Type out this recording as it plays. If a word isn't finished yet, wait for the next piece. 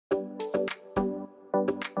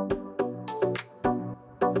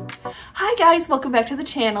guys, welcome back to the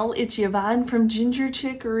channel. It's Yvonne from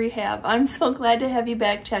GingerChickRehab. I'm so glad to have you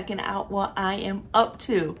back checking out what I am up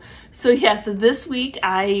to. So this week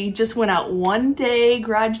I just went out one day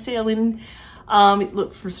garage sailing,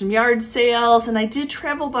 looked for some yard sales, and I did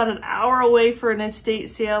travel about an hour away for an estate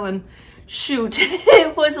sale, and shoot,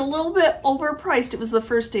 it was a little bit overpriced. It was the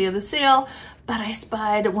first day of the sale, but I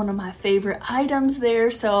spied one of my favorite items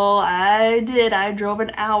there, so I drove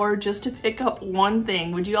an hour just to pick up one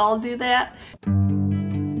thing. Would you all do that?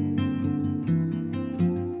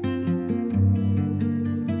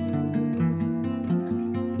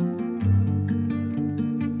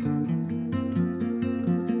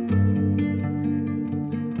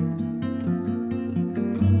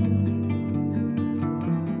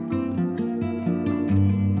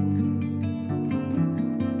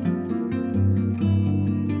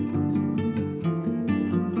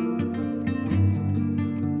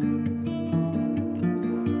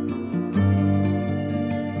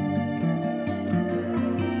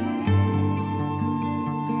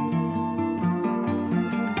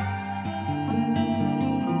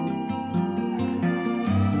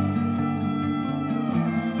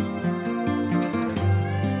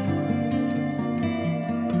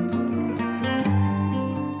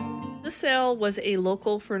 Sale was a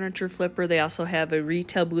local furniture flipper. They also have a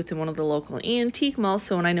retail booth in one of the local antique malls.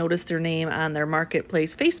 So when I noticed their name on their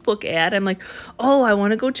marketplace Facebook ad, I'm like, oh, I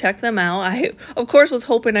want to go check them out. I, of course, was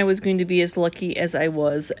hoping I was going to be as lucky as I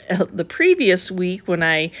was the previous week when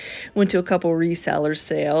I went to a couple reseller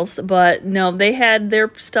sales. But no, they had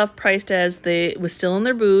their stuff priced as they was still in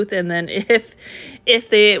their booth. And then if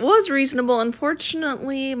it was reasonable,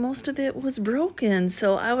 unfortunately, most of it was broken.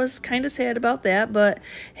 So I was kind of sad about that. But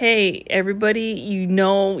hey, everybody,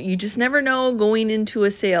 you just never know going into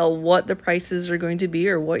a sale what the prices are going to be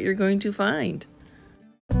or what you're going to find.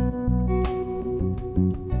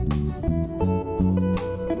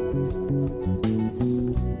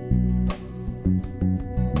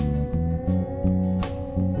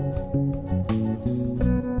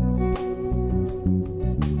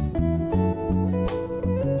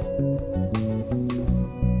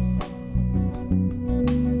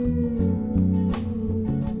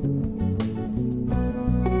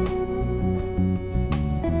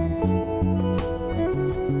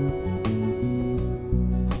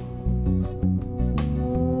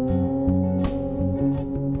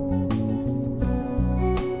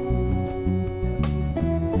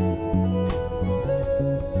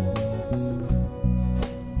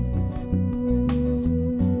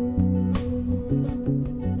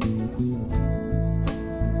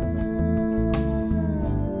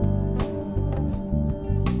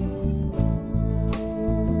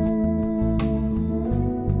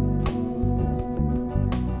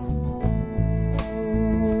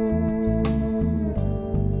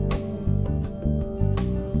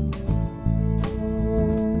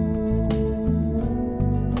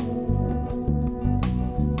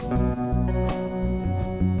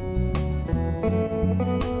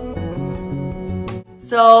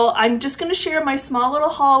 So I'm just going to share my small little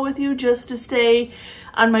haul with you just to stay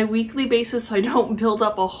on my weekly basis so I don't build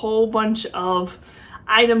up a whole bunch of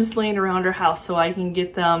items laying around our house, so I can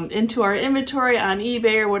get them into our inventory on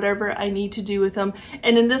eBay or whatever I need to do with them.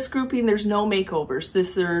 And in this grouping, there's no makeovers.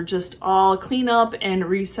 These are just all cleanup and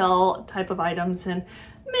resell type of items, and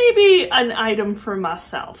maybe an item for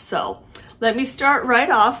myself. So let me start right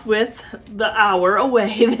off with the hour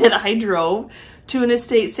away that I drove to an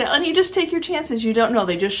estate sale, and you just take your chances. You don't know.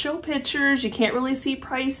 They just show pictures. You can't really see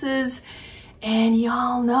prices, and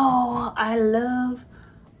y'all know I love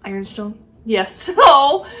ironstone. Yes,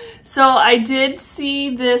 so I did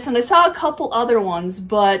see this, and I saw a couple other ones,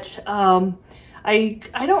 but I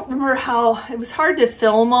don't remember how. It was hard to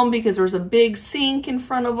film them because there was a big sink in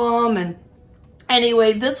front of them, and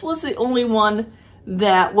anyway, this was the only one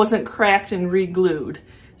that wasn't cracked and re-glued.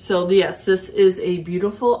 So yes, this is a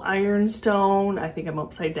beautiful ironstone. I think I'm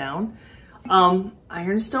upside down.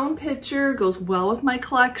 Ironstone picture, goes well with my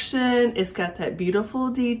collection. It's got that beautiful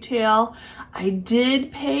detail. I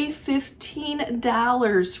did pay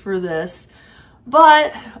 $15 for this,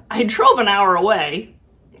 but I drove an hour away,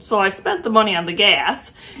 so I spent the money on the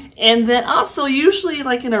gas. And then also, usually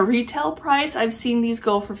like in a retail price, I've seen these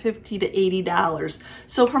go for $50 to $80.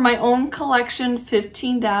 So for my own collection,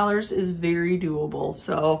 $15 is very doable.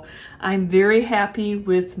 So I'm very happy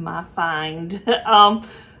with my find.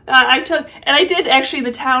 I did actually,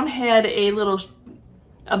 the town had a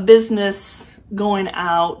business going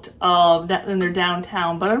out in their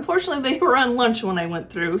downtown, but unfortunately they were on lunch when I went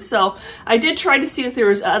through. So I did try to see if there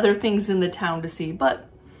was other things in the town to see, but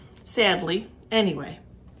sadly, anyway.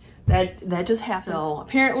 that just happened. So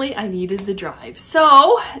apparently I needed the drive.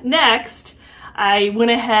 So next I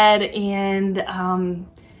went ahead and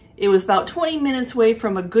it was about 20 minutes away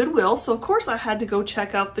from a Goodwill. So of course I had to go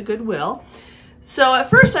check out the Goodwill. So at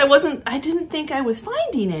first I didn't think I was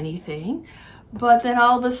finding anything, but then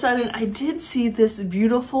all of a sudden I did see this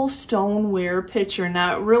beautiful stoneware pitcher.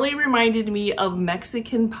 Now it really reminded me of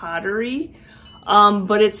Mexican pottery,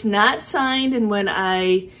 but it's not signed. And when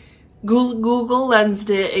I Google lensed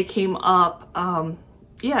it, it came up,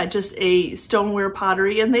 yeah, just a stoneware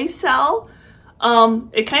pottery, and they sell,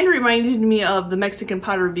 it kind of reminded me of the Mexican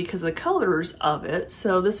pottery because of the colors of it.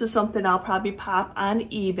 So this is something I'll probably pop on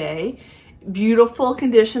eBay. Beautiful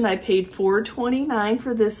condition. I paid $4.29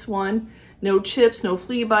 for this one. No chips, no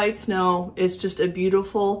flea bites, no, it's just a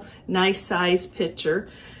beautiful, nice size pitcher.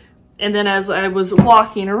 And then as I was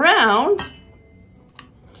walking around,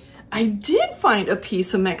 I did find a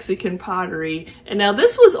piece of Mexican pottery. And now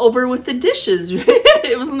this was over with the dishes.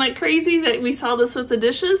 It wasn't that crazy that we saw this with the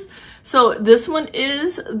dishes. So this one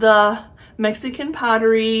is the Mexican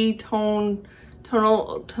pottery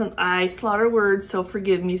I slaughter words, so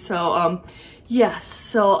forgive me. So yes,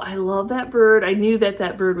 so I love that bird. I knew that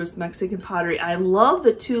that bird was Mexican pottery. I love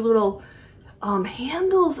the two little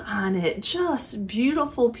handles on it. Just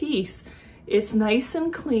beautiful piece. It's nice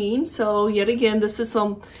and clean. So yet again, this is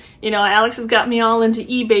some, you know, Alex has got me all into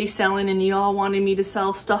eBay selling, and you all wanted me to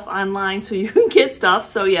sell stuff online so you can get stuff.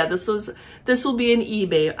 So yeah, this will be an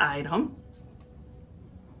eBay item.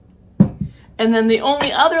 And then the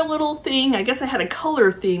only other little thing, I guess I had a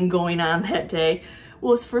color theme going on that day,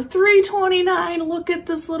 was for $3.29. Look at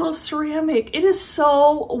this little ceramic. It is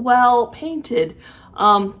so well painted.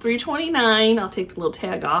 $3.29, I'll take the little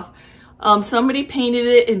tag off. Somebody painted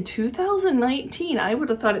it in 2019. I would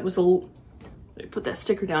have thought it was let me put that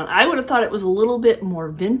sticker down. I would have thought it was a little bit more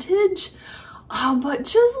vintage, but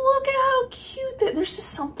just look at how cute that, there's just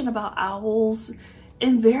something about owls.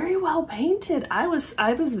 And very well painted. I was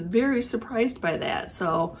very surprised by that.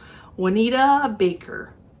 So Juanita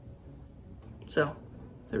Baker. So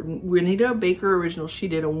Juanita Baker original. She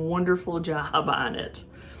did a wonderful job on it.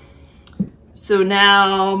 So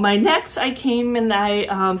now my next, I came and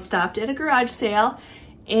I stopped at a garage sale,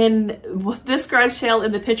 and with this garage sale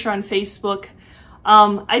in the picture on Facebook,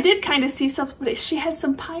 I did kind of see something, but she had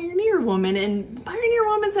some Pioneer Woman, and Pioneer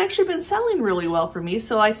Woman's actually been selling really well for me.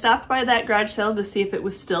 So I stopped by that garage sale to see if it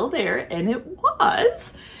was still there, and it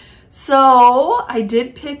was. So I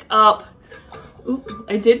did pick up,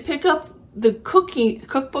 the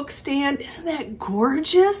cookbook stand. Isn't that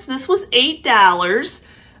gorgeous? This was $8,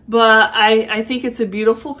 but I think it's a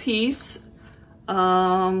beautiful piece.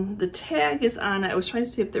 The tag is on it. I was trying to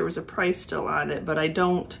see if there was a price still on it, but I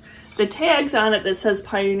don't. The tag's on it that says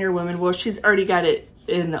Pioneer Woman. Well, she's already got it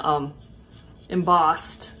in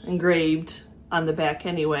embossed, engraved on the back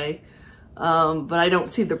anyway. But I don't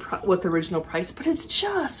see what the original price, but it's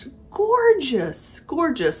just gorgeous,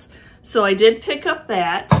 gorgeous. So I did pick up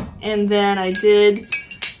that, and then I did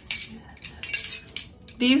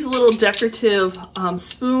these little decorative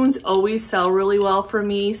spoons always sell really well for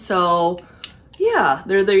me. So yeah,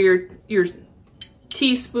 they're your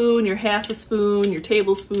teaspoon, your half a spoon, your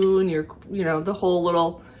tablespoon, you know, the whole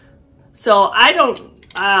little. So I don't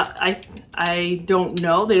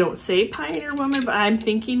know, they don't say Pioneer Woman, but I'm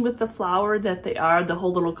thinking with the flower that they are, the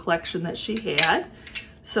whole little collection that she had.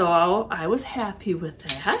 So I was happy with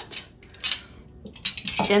that.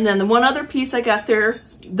 And then the one other piece I got there,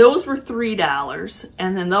 those were $3.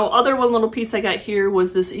 And then the other one little piece I got here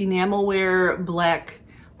was this enamelware black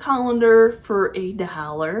colander for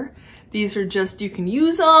 $1. These are just, you can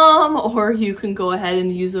use them, or you can go ahead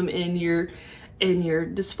and use them in your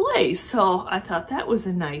display. So I thought that was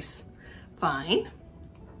a nice find.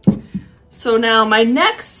 So now my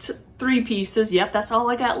next 3 pieces, yep, that's all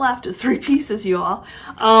I got left is 3 pieces, you all.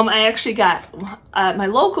 I actually got at my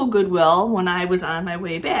local Goodwill when I was on my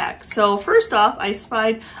way back. So first off,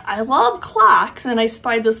 I love clocks, and I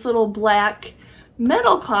spied this little black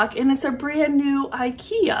metal clock, and it's a brand new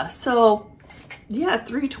IKEA. So yeah,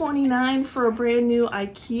 $3.29 for a brand new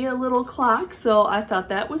IKEA little clock. So I thought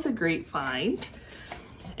that was a great find.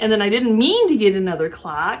 And then I didn't mean to get another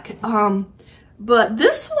clock, but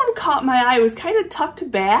this one caught my eye. It was kind of tucked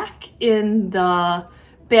back in the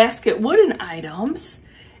basket wooden items,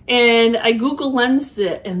 and I Google lensed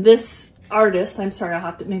it, and this artist, I'm sorry, I'll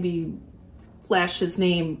have to maybe flash his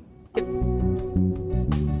name.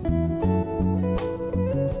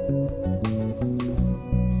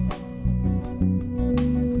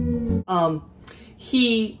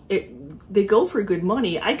 They go for good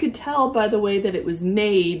money. I could tell by the way that it was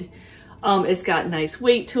made. It's got nice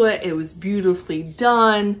weight to it. It was beautifully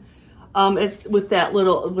done. It's with that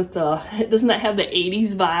little, doesn't that have the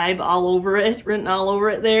 80s vibe all over it, written all over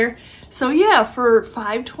it there? So yeah, for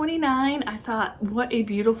 $5.29, I thought, what a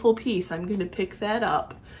beautiful piece. I'm gonna pick that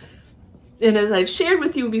up. And as I've shared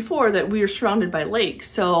with you before, that we are surrounded by lakes,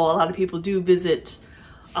 so a lot of people do visit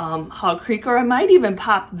Hog Creek, or I might even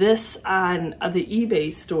pop this on the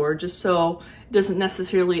eBay store just so it doesn't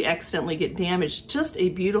necessarily accidentally get damaged. Just a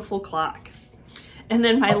beautiful clock. And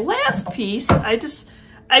then my last piece, I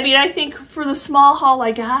think for the small haul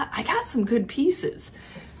I got some good pieces.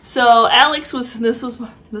 So Alex this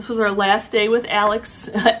was our last day with Alex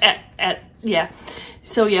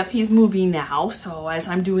So yeah, he's moving now. So as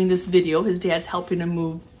I'm doing this video, his dad's helping him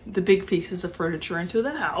move the big pieces of furniture into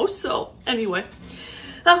the house. So anyway,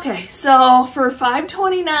 okay, so for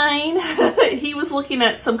 $5.29, he was looking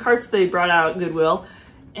at some carts they brought out at Goodwill.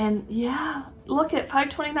 And yeah, look at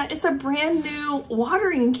 $5.29. It's a brand new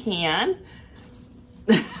watering can.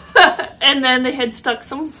 And then they had stuck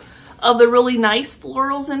some of the really nice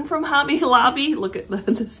florals in from Hobby Lobby. Look at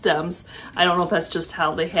the stems. I don't know if that's just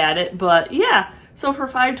how they had it, but yeah. So for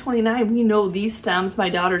 $5.29, we know these stems. My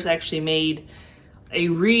daughter's actually made a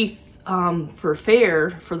wreath for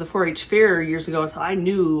the 4-H fair years ago, so I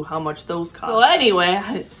knew how much those cost. So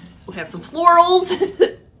anyway, we have some florals,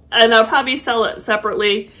 and I'll probably sell it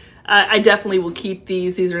separately. I definitely will keep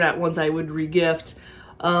these. These are not ones I would regift.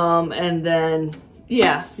 And then,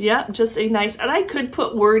 yeah, just a nice, and I could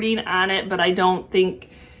put wording on it, but I don't think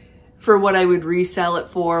for what I would resell it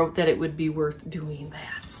for that it would be worth doing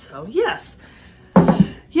that. So yes.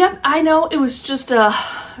 Yep, I know it was just a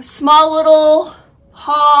small little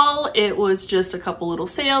haul. It was just a couple little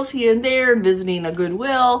sales here and there, visiting a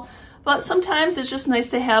Goodwill. But sometimes it's just nice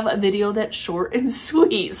to have a video that's short and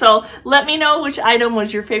sweet. So let me know which item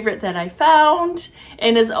was your favorite that I found.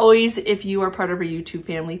 And as always, if you are part of our YouTube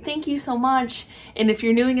family, thank you so much. And if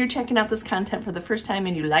you're new and you're checking out this content for the first time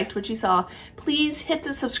and you liked what you saw, please hit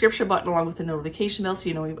the subscription button along with the notification bell so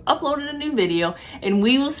you know we've uploaded a new video. And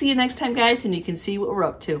we will see you next time, guys, and you can see what we're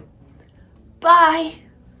up to. Bye.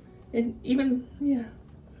 And even, yeah.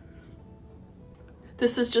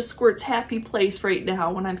 This is just Squirt's happy place right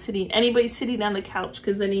now when I'm sitting, anybody's sitting on the couch,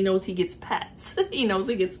 because then he knows he gets pets. He knows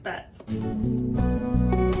he gets pets.